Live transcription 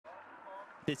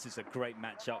This is a great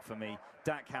matchup for me.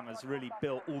 Dackhammar's really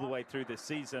built all the way through this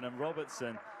season, and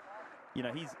Robertson, you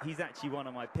know, he's actually one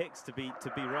of my picks to be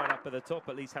right up at the top,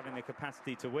 at least having the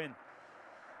capacity to win.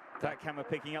 Dackhammar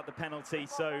picking up the penalty,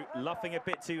 so luffing a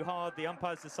bit too hard. The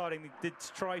umpires deciding they did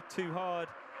try too hard,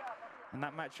 and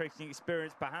that match racing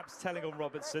experience perhaps telling on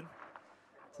Robertson.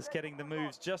 Just getting the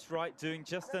moves just right, doing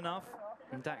just enough,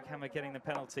 and Dackhammar getting the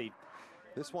penalty.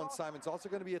 This one, Simon's also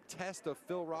going to be a test of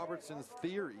Phil Robertson's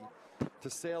theory to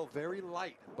sail very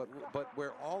light, but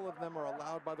where all of them are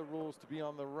allowed by the rules to be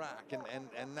on the rack.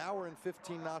 And now we're in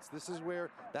 15 knots. This is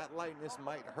where that lightness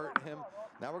might hurt him.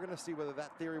 Now we're going to see whether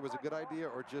that theory was a good idea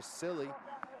or just silly.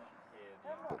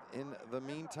 But in the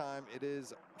meantime, it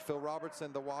is Phil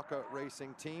Robertson, the Waka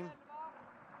Racing team,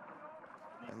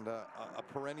 and a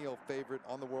perennial favorite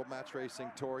on the World Match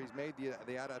Racing Tour. He's made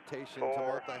the adaptation to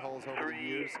multi-hulls over the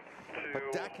years.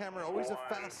 But Dackhammar, always a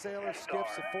fast sailor,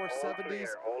 skiffs the 470s.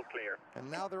 All clear. And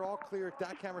now they're all clear.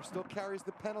 Dackhammar still carries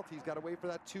the penalty. He's got to wait for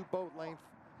that 2-boat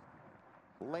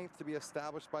length to be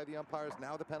established by the umpires.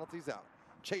 Now the penalty's out.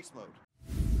 Chase mode.